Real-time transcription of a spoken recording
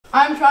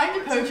I'm trying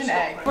to poach an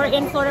egg. We're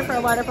in Florida for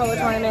a water polo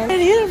tournament.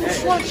 And you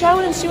just want to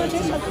shower and see what it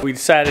tastes like. We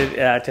decided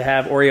to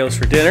have Oreos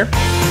for dinner.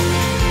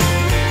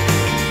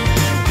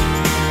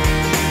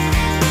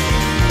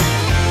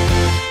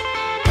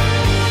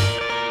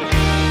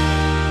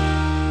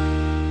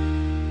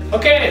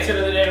 Okay, it's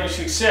another day with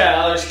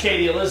success. There's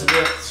Katie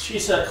Elizabeth.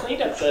 She's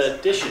cleaned up the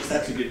dishes.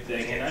 That's a good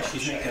thing. And now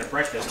she's making a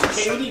breakfast.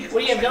 Katie, what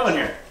do you have going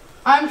here?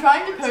 I'm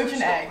trying to poach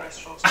an egg.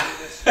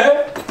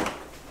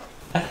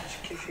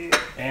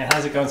 And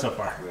how's it going so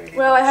far?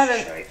 Well, I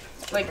haven't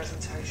like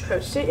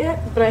poached it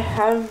yet, but I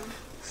have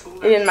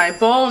it in my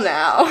bowl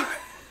now.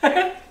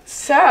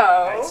 So.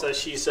 Alright, so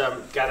she's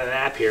got an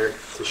app here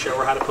to show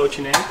her how to poach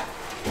an egg.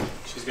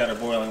 She's got her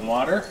boiling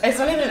water. It's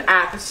not even an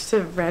app, it's just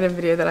a random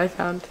video that I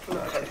found.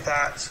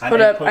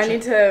 Hold up, I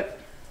need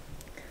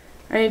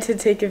to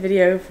take a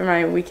video for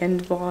my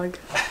weekend vlog.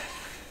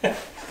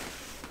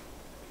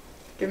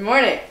 Good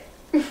morning.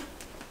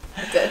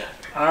 That's it.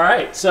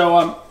 Alright,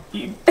 so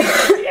you put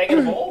the egg in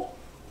a bowl?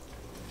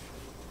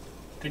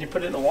 Then you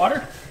put it in the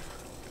water?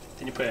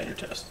 Then you put it on your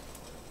toast?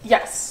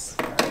 Yes.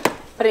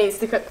 But it needs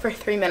to cook for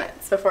 3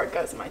 minutes before it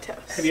goes in my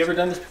toast. Have you ever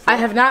done this before? I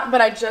have not,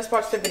 but I just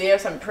watched the video,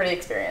 so I'm pretty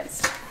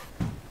experienced.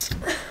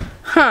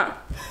 Huh.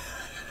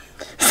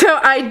 So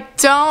I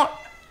don't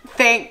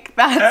think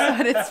that's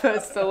what it's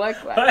supposed to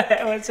look like.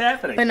 What's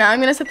happening? But now I'm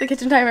gonna set the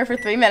kitchen timer for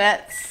 3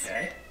 minutes.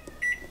 Okay.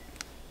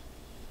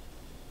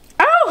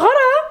 Oh, hold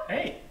up.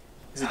 Hey.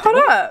 Is it Hold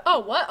doing? up.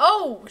 Oh, what?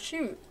 Oh,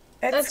 shoot.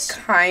 That's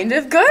kind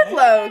of good,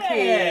 low-key.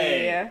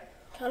 Hey.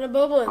 Kind of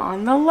bubbling.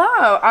 On the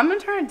low. I'm gonna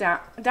turn it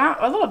down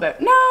a little bit.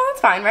 No,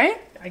 that's fine,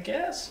 right? I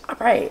guess. All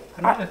right.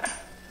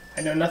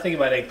 I know nothing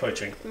about egg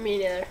poaching. Me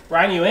neither.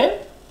 Ryan, you in?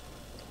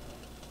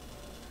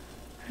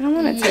 I don't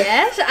want to.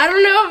 Yes? I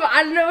don't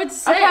know what to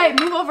say. Okay,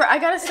 move over. I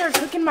gotta start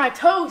cooking my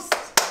toast.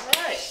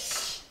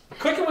 Alright.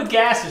 Cooking with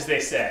gas, as they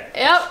say.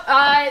 Yep.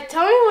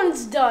 Tell me when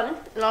it's done,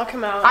 and I'll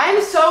come out.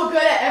 I'm so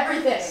good at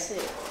everything. Let's see.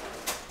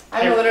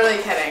 I'm literally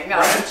kidding. That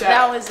was a joke.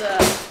 That was a.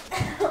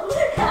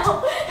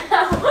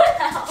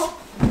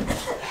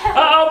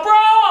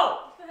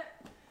 Uh-oh,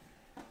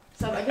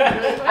 So I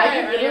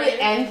can literally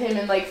end him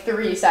in like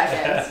 3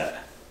 seconds.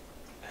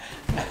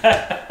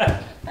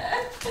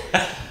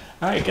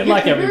 Alright, good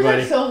luck,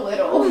 everybody. Yours are so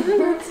little.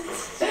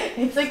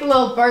 It's like a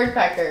little bird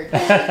pecker.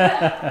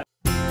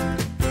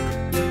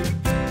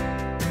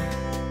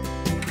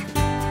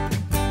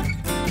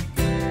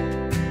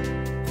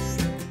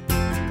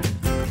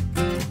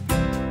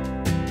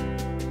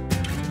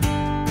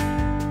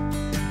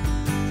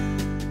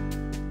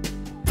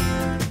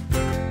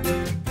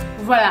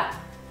 Voila.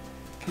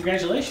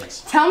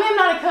 Congratulations. Tell me I'm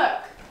not a cook.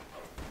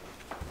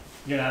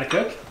 You're not a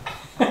cook?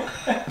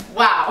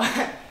 Wow.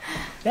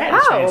 That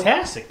is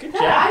fantastic. Good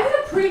job. I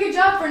did a pretty good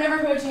job for never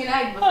poaching an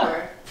egg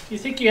before. Do you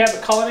think you have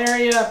a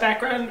culinary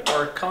background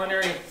or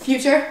culinary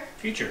Future?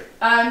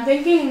 I'm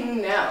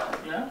thinking no.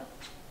 No?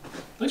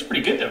 Looks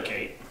pretty good though,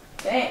 Kate.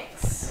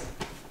 Thanks.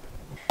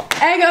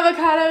 Egg,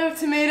 avocado,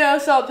 tomato,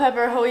 salt,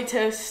 pepper, holy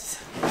toast.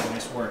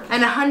 Nice work.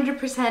 And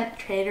 100%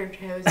 Trader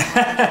Joe's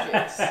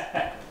juice.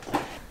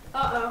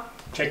 Uh-oh.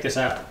 Check this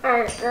out.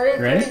 Alright,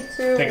 ready? 3,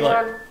 2, Take a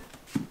 1. look.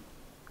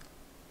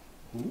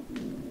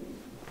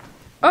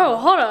 Oh,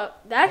 hold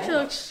up. That actually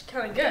looks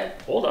kind of good.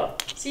 Hold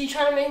up. So you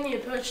trying to make me a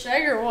poached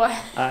egg or what?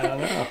 I don't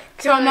know.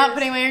 So I'm not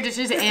putting away your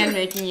dishes and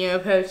making you a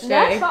poached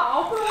That's egg.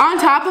 fine. On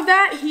top of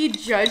that, he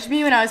judged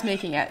me when I was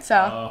making it,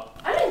 so.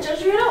 I didn't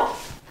judge you at all.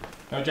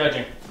 No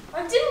judging.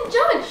 I didn't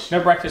judge.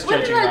 No breakfast When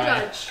judging, did I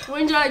Ryan. judge?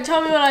 When did I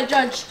tell me when I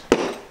judged?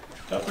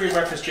 Don't be a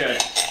breakfast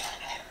judge.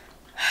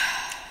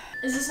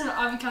 Is this an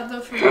avocado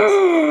for this?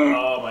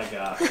 Oh my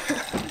god.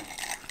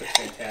 That's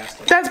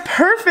fantastic. That's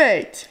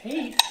perfect.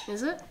 Hey,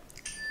 Is it?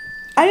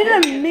 I did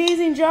an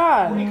amazing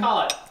job. what do you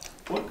call it?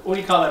 What do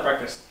you call that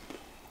breakfast?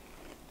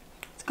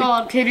 It's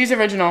called. Katie's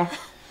original.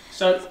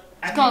 So,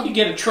 after you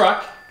get a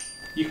truck,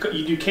 you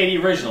do Katie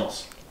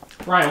Originals.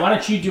 Ryan, why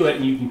don't you do it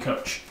and you can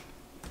coach?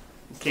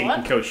 Katie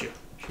can coach you.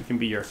 She can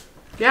be your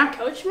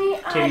Coach me?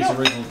 Katie's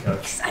original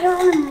coach. I don't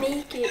want to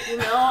make it, you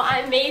know?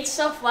 I made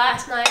stuff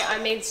last night. I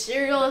made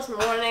cereal this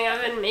morning.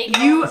 I've been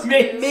making You all this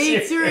made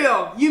food.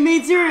 cereal. You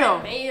made cereal.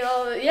 Made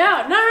all the,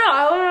 yeah, no,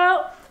 I went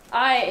out.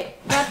 I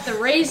got the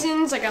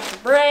raisins. I got the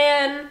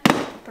bran.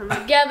 Put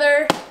them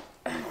together.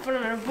 Put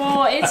them in a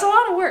bowl. It's a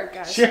lot of work,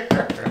 guys. Sure.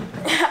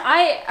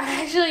 I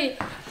actually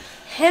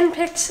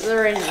handpicked the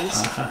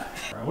raisins.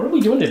 What are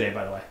we doing today,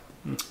 by the way?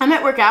 I'm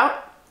at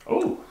workout.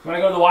 Oh, you want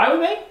to go to the Y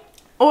with me?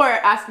 Or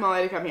ask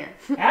Molly to come here.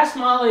 Ask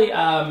Molly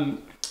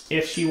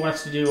if she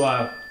wants to do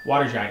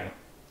water jogging.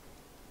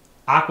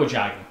 Aqua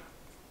jogging.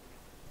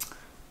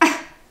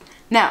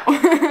 Now.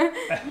 Alright,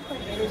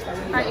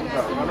 you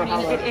guys, good morning.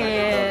 It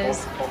is,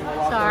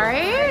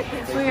 sorry,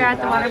 we are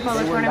at the water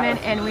polo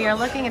tournament and we are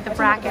looking at the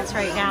brackets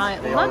right now.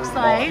 It looks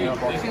like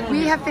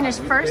we have finished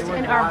first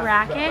in our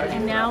bracket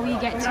and now we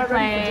get to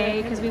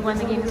play, because we won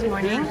the game this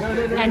morning,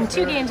 and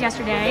 2 games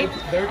yesterday,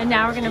 and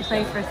now we're going to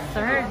play for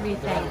third, we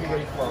think.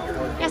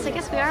 Yes, I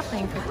guess we are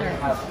playing for third.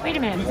 Wait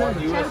a minute.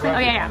 Oh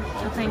yeah,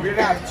 we're playing for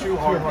third.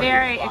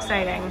 Very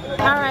exciting.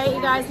 Alright,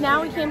 you guys,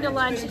 now we came to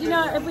lunch. You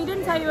know, if we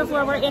didn't tell you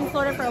before, we're in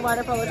Florida for a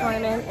water polo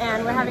tournament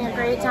and we're having a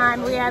great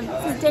time. We have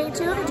day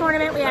 2 of the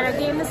tournament. We had a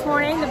game this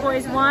morning. The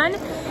boys won.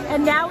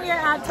 And now we are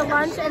out to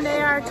lunch and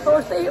they are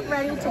totally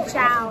ready to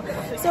chow.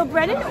 So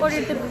Brennan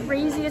ordered the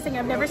craziest thing.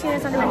 I've never seen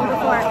this on the menu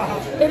before.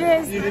 It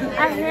is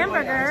a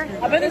hamburger.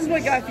 I bet this is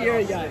what Guy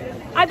Fieri got.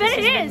 I bet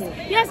it is.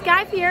 Yes,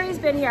 Guy Fieri's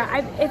been here.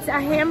 It's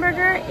a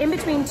hamburger in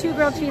between 2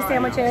 grilled cheese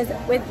sandwiches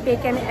with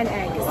bacon and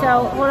egg.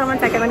 So hold on one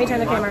second. Let me turn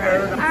the camera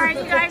around. All right,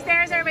 you guys,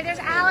 there's everybody. There's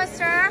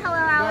Alistair. Hello,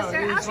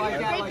 Alistair. Alistair,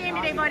 you had a great game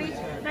today, buddy.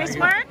 Nice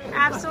work.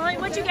 Absolutely.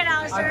 What'd you get,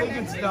 Alistair? I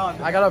think it's done.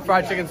 I got a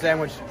fried chicken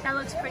sandwich. That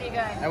looks pretty good.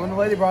 And when the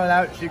lady brought it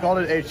out, she called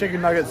it a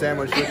chicken nugget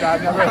sandwich, which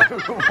I've never had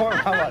before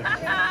in my life.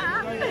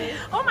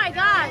 Oh my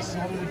gosh.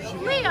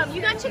 Liam,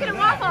 you got chicken and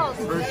waffles.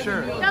 For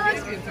sure. That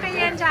looks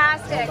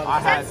fantastic. Is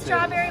that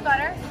strawberry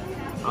butter?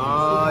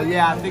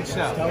 Yeah, I think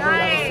so.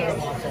 Nice.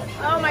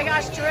 Oh my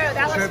gosh, Drew,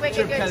 that looks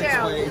wicked good too.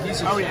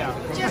 Oh yeah.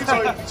 Just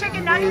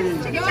chicken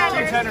nuggets, chicken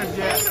tenders.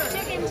 Yeah.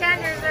 Chicken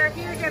tenders are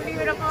huge and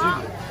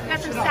beautiful. Got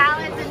some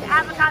salads and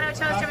avocado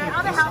toast over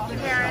all the healthy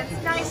parents.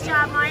 Nice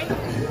job, Mike.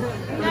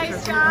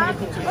 Nice job.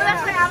 Oh,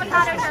 that's my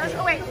avocado toast.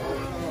 Oh wait.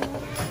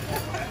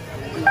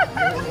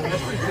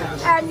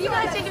 And you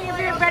guys taking your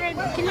favorite Brennan.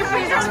 Can you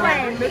please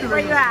explain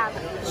what you have?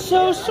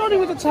 So, starting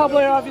with the top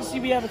layer, obviously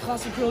we have a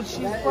classic grilled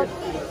cheese, but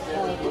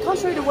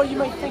contrary to what you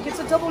might think, it's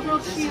a double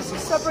grilled cheese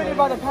separated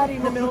by the patty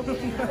in the middle.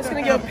 It's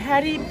gonna go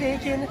patty,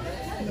 bacon,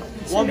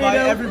 One bite,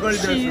 tomato, everybody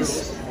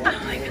cheese. Oh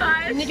my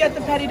gosh. And you get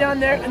the patty down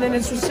there, and then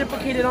it's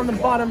reciprocated on the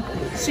bottom.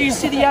 So you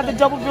see that you have the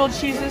double grilled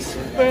cheeses,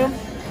 boom,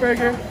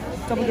 burger,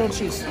 double grilled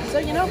cheese. So,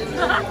 you know,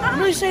 I'm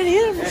really saying to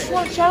you, just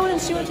want to chow it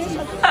and see what it tastes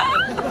like.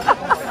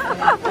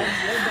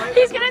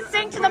 He's gonna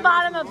sink to the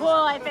bottom of the pool,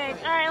 I think.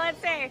 All right,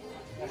 let's see.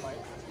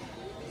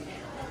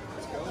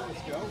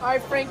 All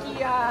right,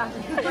 Frankie,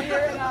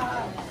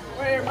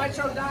 we're here,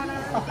 Maestro Donna.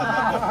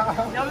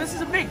 No, this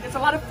is it's a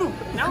lot of food,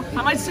 you know?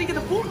 I might sink in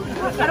the pool.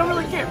 I don't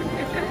really care.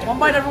 One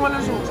bite, everyone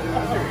knows rules.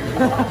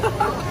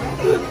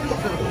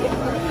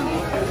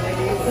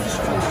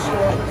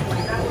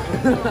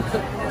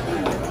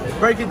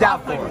 Break it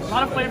down for A us.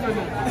 lot of flavor in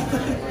there.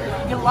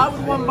 You get a lot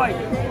with one bite.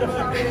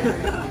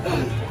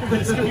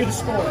 It's gonna be a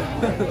score.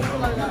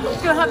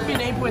 It's gonna have to be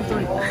an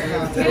 8.3.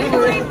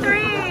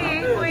 8.3.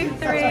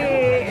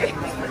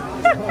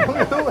 All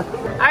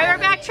right, we're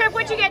back. Trip,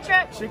 what'd you get,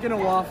 Trip? Chicken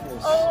and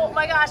waffles. Oh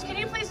my gosh, can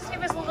you please just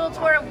give us a little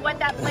tour of what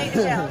that plate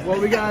is? Well,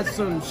 we got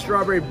some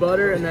strawberry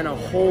butter and then a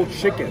whole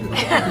chicken. I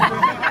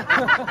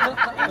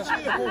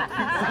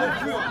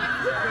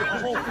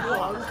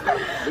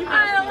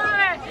love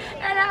it.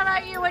 And how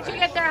about you? What'd you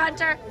get there,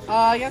 Hunter?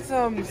 I got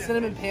some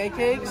cinnamon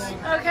pancakes.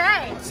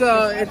 Okay.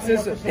 So it's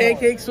just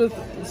pancakes with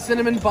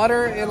cinnamon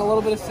butter and a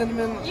little bit of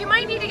cinnamon. You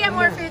might need to get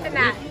more food than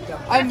that.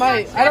 I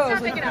might. I don't know.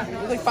 That's not big enough. It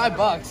was like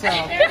 $5. So.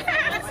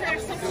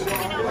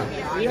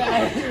 All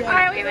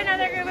right, we have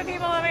another group of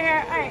people over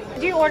here. All right,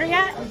 did you order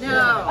yet?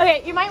 No.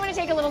 Okay, you might want to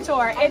take a little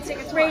tour. It's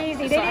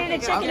crazy. They did a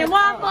chicken and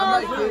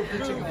waffles.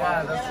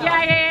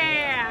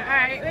 Yeah. All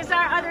right, it's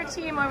our other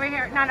team over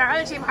here. Not our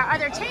other team, our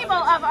other table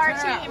of our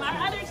team.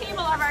 Our other table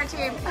of our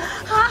team.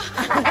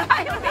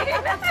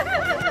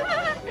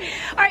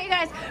 All right, you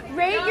guys,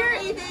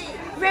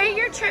 rate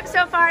your trip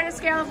so far on a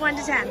scale of 1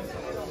 to 10.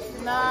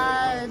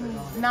 9.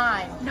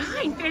 9,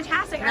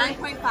 fantastic.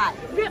 9.5.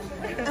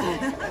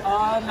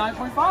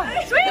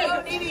 9.5. Sweet. I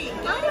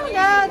don't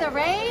know. The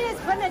rain is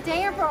putting a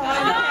damper on it.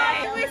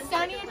 If it was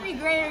sunny, it'd be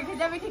greater because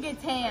then we could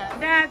get tan.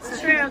 That's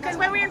true. Because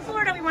when we're in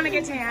Florida, we want to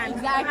get tan.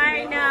 Exactly.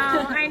 I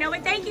know.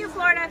 But thank you,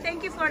 Florida.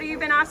 Thank you, Florida. You've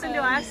been awesome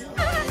to us.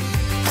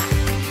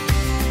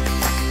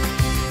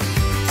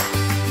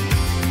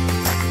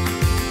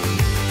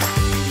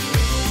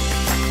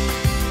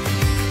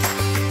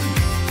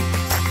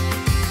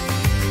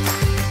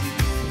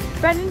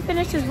 Brennan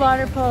finished his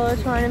water polo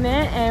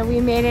tournament and we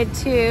made it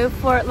to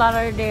Fort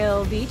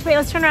Lauderdale Beach. Wait,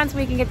 let's turn around so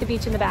we can get the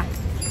beach in the back.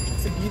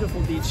 It's a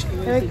beautiful beach. It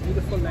was a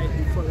beautiful night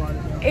in Fort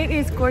Lauderdale. It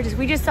is gorgeous.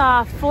 We just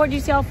saw did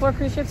you see all 4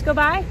 cruise ships go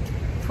by?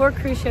 4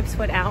 cruise ships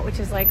went out, which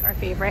is like our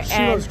favorite. She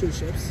loves cruise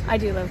ships. I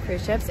do love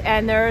cruise ships.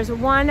 And there's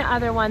one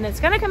other one that's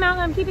gonna come out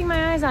that I'm keeping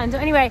my eyes on. So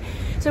anyway,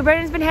 so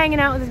Brennan's been hanging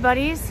out with his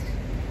buddies.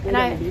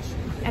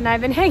 And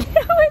I've been hanging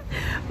out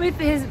with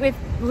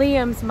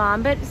Liam's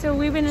mom, but so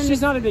we've been in.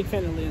 She's not a big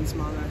fan of Liam's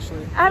mom,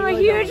 actually. I'm a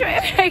huge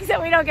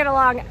except we don't get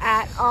along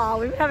at all.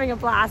 We've been having a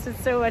blast. It's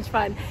so much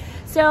fun.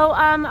 So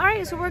all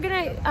right, so we're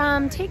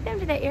gonna take them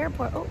to the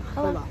airport. Oh,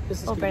 hello.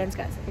 Oh, Brennan's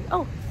got something.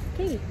 Oh,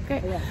 Katie,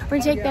 great. We're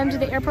gonna take them to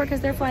the airport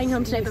because they're flying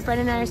home tonight, but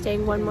Brennan and I are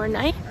staying one more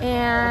night,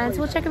 and so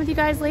we'll check in with you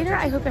guys later.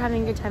 I hope you're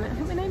having a good time at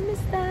home, and I miss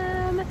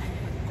them.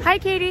 Hi,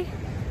 Katie.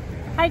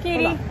 Hi,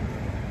 Katie.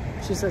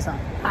 She says hi.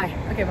 Hi.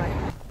 Okay, bye.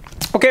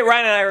 Okay,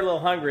 Ryan and I are a little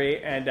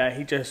hungry, and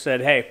he just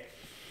said, hey,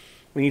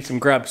 we need some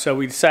grub. So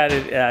we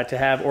decided to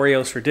have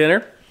Oreos for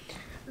dinner.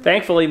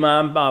 Thankfully,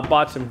 Mom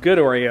bought some good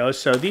Oreos.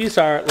 So these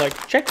are,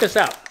 like, check this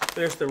out.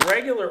 There's the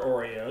regular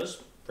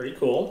Oreos. Pretty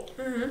cool.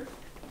 Mm-hmm.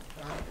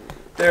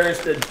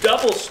 There's the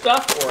double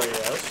stuffed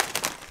Oreos.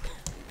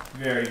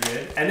 Very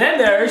good. And then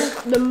there's...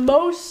 The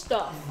most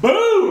stuff.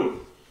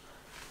 Boom!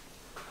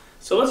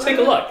 So let's take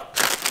a look.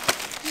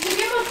 Did you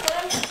give us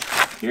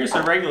that? Here's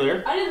a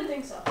regular. I didn't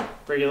think so.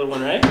 Regular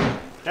one, right?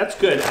 That's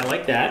good. I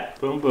like that.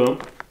 Boom, boom.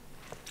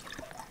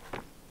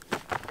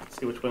 Let's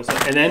see which one's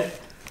that. And then,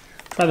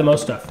 try the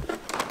most stuff.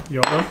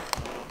 You want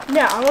one?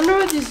 Yeah, I wonder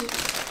what these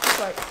look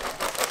like.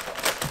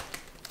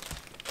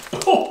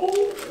 Oh,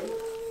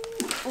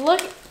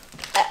 Look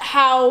at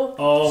how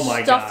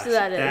my stuffed gosh.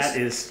 that is. That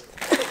is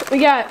We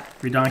got...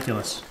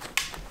 redonkulous.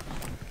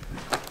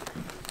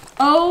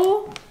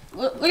 Oh,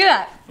 look at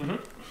that. Mm-hmm.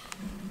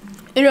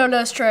 You know,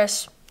 no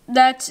stress.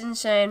 That's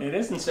insane. It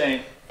is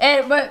insane.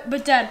 And but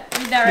Dad,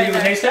 read that right Can you give a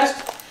there. taste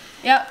test?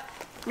 Yep.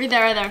 Read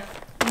that right there.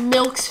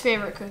 Milk's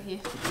favorite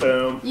cookie.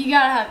 Boom. You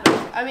gotta have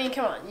milk. I mean,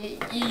 come on. You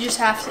just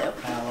have to.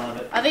 I love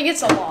it. I think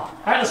it's a law. All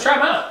right, let's try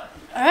them out.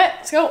 All right,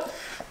 let's go. All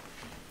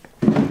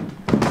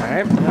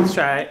right, let's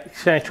try it.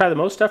 Should I try the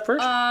most stuff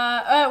first?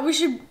 We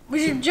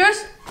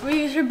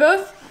should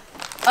both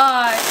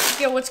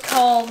get what's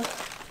called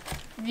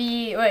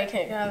the can I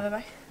have that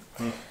back?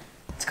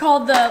 It's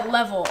called the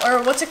level,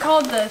 or what's it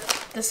called? The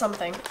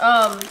something.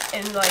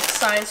 In like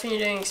science when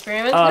you're doing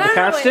experiments. The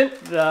constant.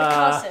 The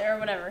constant or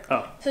whatever.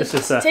 Oh, So this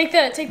is take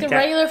the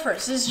regular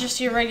first. This is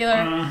just your regular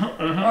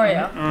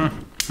Oreo.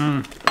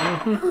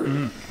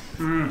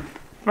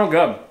 Oh,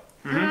 good.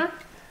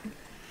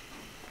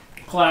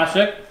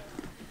 Classic.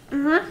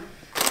 I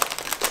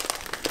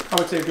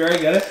would say very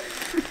good.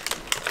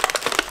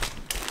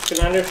 Can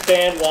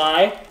understand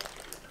why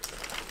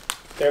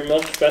they're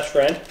milk's best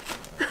friend.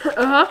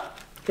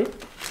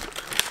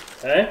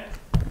 Okay.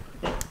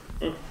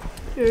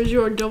 Here's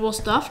your double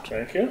stuffed.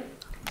 Thank you.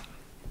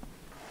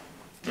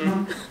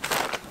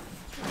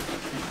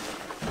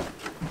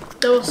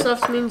 Double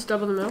stuffed means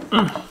double the milk.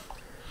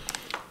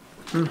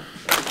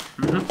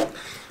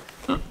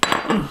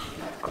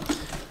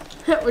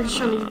 We're just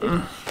trying to get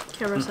the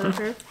camera set up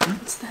here.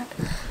 What's that?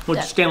 Well,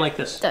 just stand like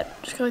this. Dad,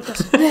 just go like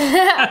this.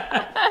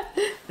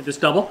 Is this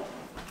double?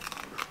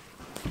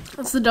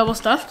 That's the double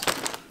stuffed.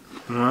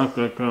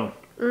 Okay, cool.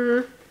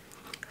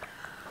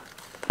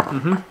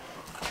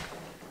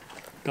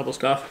 Double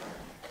stuff.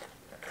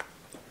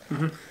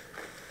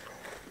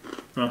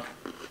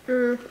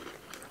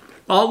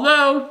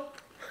 Although,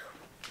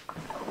 I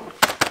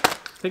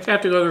think I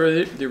have to go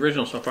to the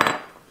original so far.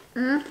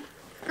 You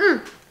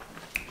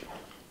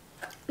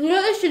know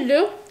what they should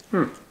do?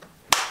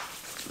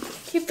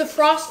 Keep the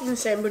frosting the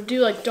same, but do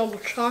like double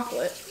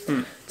chocolate.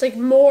 It's like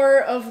more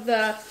of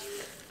the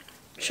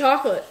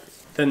chocolate.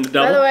 Then the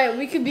double. By the way,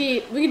 we could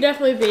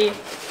definitely be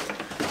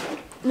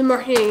the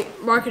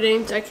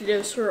marketing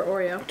executives for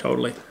Oreo.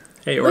 Totally.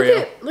 Hey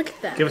Oreo, Look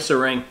at that. give us a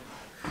ring.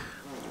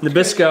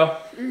 Nabisco.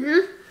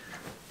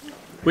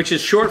 Which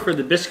is short for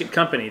the biscuit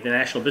company, the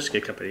National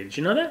Biscuit Company. Did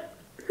you know that?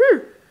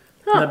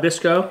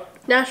 Nabisco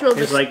National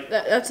is like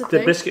that's a the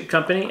thing. biscuit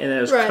company, and then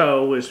it was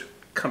Co was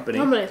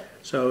company.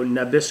 So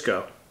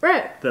Nabisco.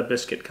 Right. The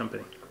biscuit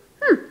company.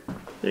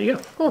 There you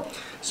go. Cool.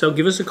 So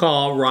give us a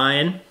call,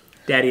 Ryan,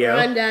 Daddy-O.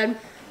 Ryan, Dad.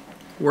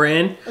 We're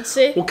in. Let's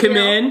see. We'll come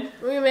in.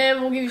 We'll come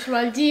in. We'll give you some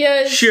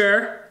ideas.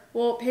 Sure.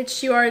 We'll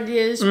pitch you our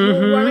ideas.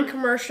 We'll run a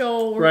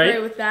commercial. We're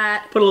great with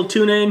that. Put a little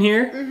tuna in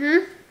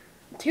here.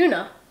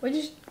 Tuna. What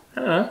just? I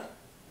don't know.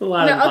 A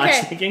lot of box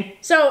thinking.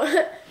 So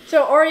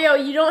Oreo,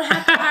 you don't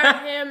have to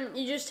hire him.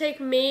 You just take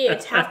me.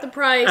 It's half the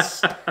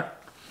price.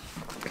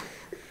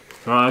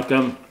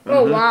 Welcome.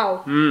 Oh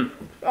wow.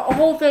 The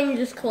whole thing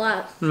just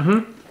collapsed.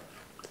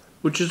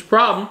 Which is a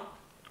problem.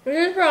 Which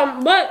is a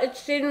problem, but it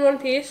stayed in one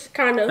piece,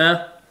 kind of.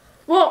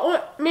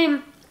 Well, I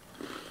mean,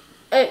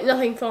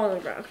 nothing fell on the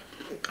ground.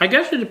 I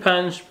guess it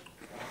depends.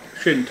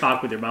 Shouldn't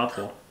talk with your mouth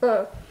full.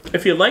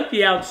 If you like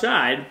the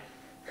outside,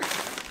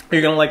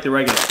 you're gonna like the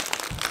regular.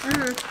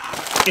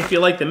 If you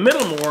like the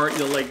middle more,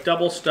 you'll like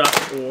double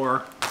stuff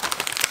or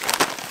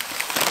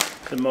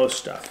the most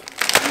stuff.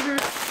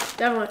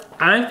 Definitely.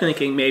 I'm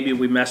thinking maybe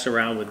we mess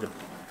around with the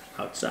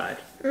outside.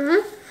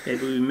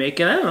 Maybe we make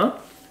it, I don't know,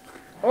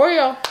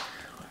 Oreo,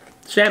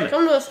 salmon.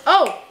 come to us.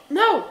 Oh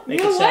no! Make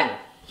you know it salmon. what?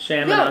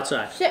 Salmon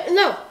outside.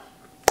 No.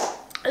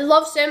 I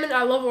love salmon.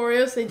 I love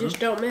Oreos. They just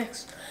don't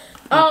mix. See,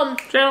 I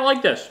don't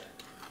like this.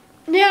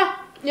 Yeah.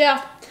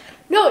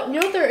 No, you know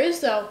what there is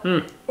though?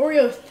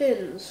 Oreo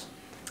thins.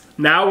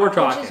 Now we're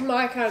talking. Which is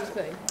my kind of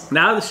thing.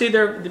 Now, see,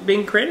 they're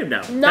being creative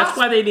now. That's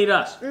why they need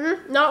us.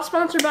 Not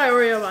sponsored by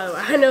Oreo, by the way.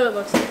 I know it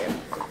looks like it.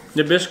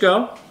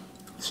 Nabisco,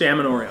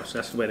 salmon Oreos.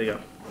 That's the way to go.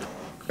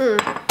 All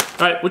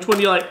right, which one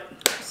do you like?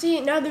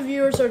 See, now the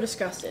viewers are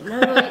disgusted. Now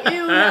they're like,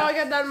 ew, now I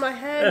got that in my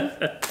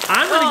head.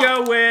 I'm going to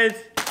go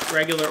with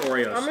regular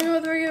Oreos. I'm going to go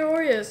with regular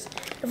Oreos.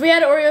 If we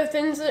had Oreo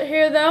Thins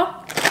here, though,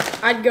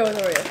 I'd go with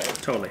Oreo Thins.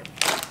 Totally.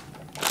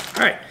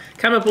 All right.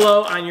 Comment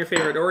below on your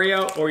favorite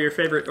Oreo or your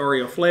favorite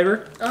Oreo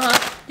flavor. Do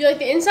you like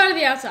the inside or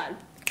the outside?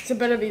 So it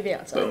better be the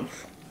outside. Boom.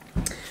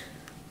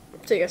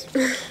 See you guys.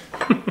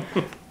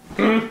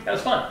 That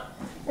was fun.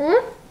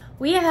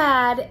 We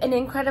had an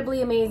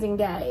incredibly amazing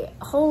day.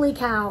 Holy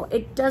cow,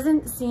 it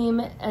doesn't seem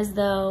as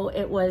though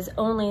it was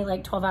only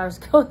like 12 hours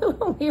ago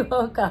when we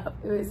woke up.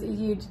 It was a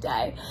huge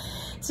day.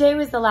 Today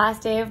was the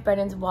last day of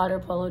Brennan's water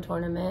polo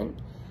tournament.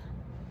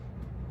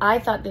 I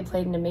thought they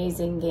played an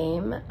amazing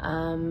game.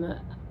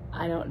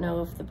 I don't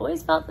know if the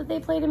boys felt that they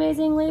played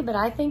amazingly, but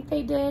I think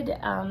they did.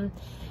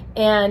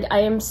 And I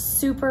am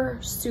super,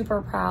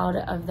 super proud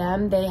of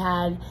them. They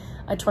had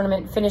a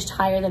tournament finished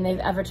higher than they've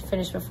ever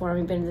finished before.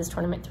 We've been to this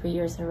tournament 3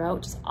 years in a row,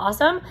 which is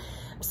awesome.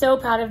 I'm so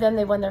proud of them.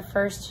 They won their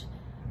first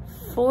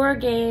 4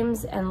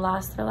 games and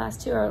lost their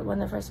last 2, or won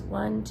their first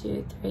 1,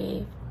 2,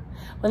 3, 4.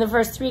 Won the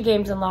first 3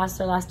 games and lost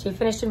their last 2.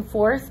 Finished in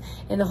 4th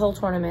in the whole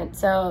tournament.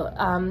 So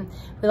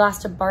we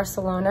lost to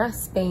Barcelona,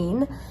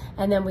 Spain,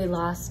 and then we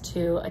lost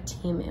to a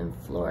team in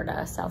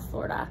Florida, South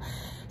Florida.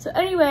 So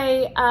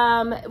anyway,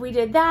 we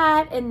did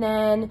that, and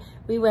then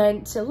we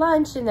went to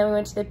lunch, and then we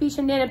went to the beach,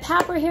 and Nan and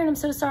Pap were here, and I'm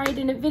so sorry I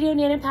didn't video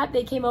Nan and Pap.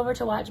 They came over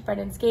to watch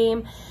Brennan's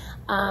game,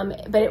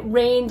 but it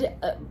rained.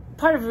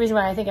 Part of the reason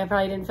why I think I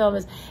probably didn't film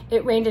is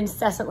it rained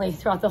incessantly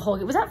throughout the whole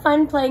game. Was that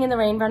fun playing in the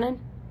rain,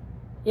 Brennan?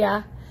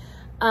 Yeah.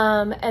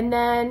 And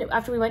then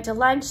after we went to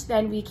lunch,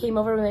 then we came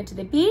over, we went to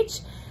the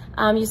beach.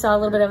 You saw a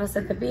little bit of us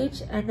at the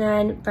beach, and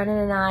then Brennan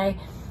and I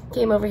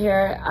came over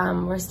here.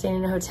 We're staying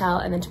in a hotel,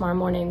 and then tomorrow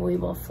morning we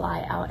will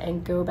fly out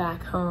and go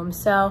back home.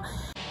 So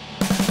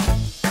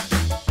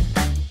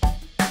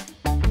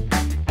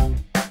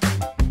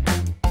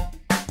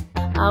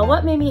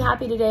what made me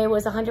happy today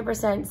was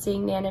 100%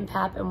 seeing Nan and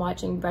Pap and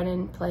watching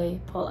Brennan play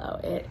polo.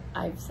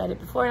 I've said it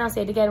before and I'll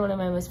say it again, one of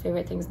my most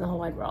favorite things in the whole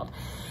wide world.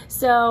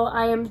 So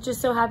I am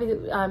just so happy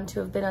that, to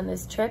have been on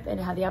this trip and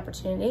have the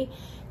opportunity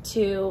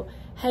to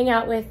hang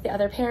out with the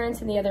other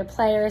parents and the other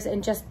players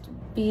and just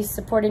be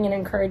supporting and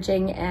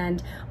encouraging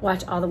and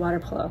watch all the water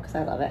polo because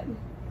I love it.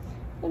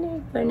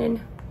 Brennan,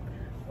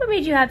 what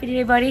made you happy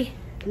today, buddy?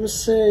 I'm gonna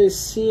say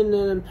see you,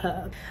 Nan and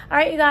Pap. All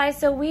right, you guys,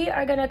 so we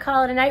are gonna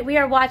call it a night. We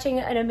are watching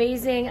an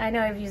amazing, I know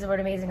I've used the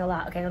word amazing a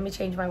lot. Okay, let me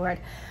change my word.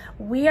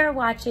 We are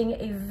watching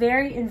a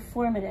very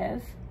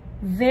informative,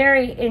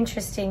 very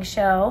interesting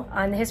show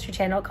on the History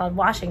Channel called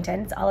Washington.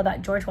 It's all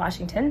about George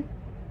Washington.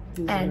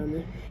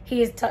 And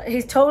he's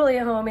totally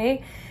a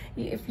homie.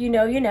 If you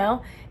know, you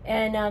know.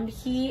 And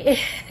he is,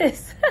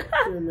 if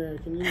You're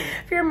American, you know.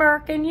 If you're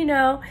American, you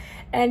know.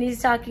 And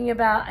he's talking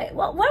about,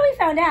 well, what we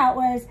found out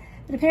was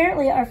that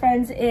apparently our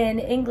friends in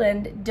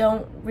England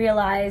don't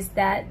realize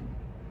that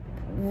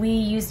we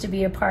used to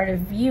be a part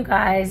of you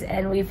guys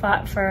and we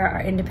fought for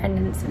our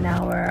independence and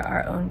now we're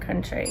our own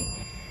country.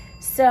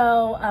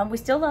 So we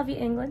still love you,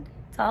 England.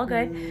 It's all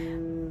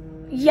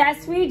good.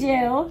 Yes, we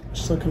do.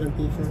 Still kind of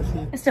beefing with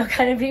you. Still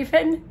kind of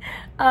beefing.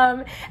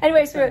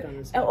 Anyway, so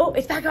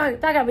it's back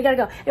on. We gotta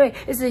go. Anyway,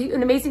 this is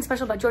an amazing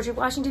special about George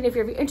Washington. If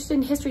you're interested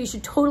in history, you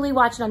should totally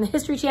watch it on the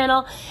History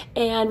Channel.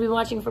 And we've been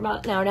watching for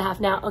about an hour and a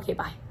half now. Okay,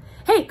 bye.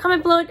 Hey,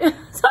 comment below.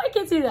 Sorry, I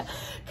can't see that.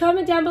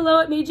 Comment down below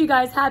what made you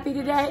guys happy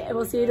today, and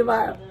we'll see you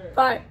tomorrow.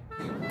 Bye.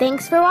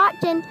 Thanks for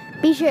watching.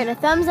 Be sure to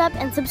thumbs up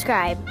and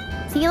subscribe.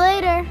 See you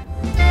later.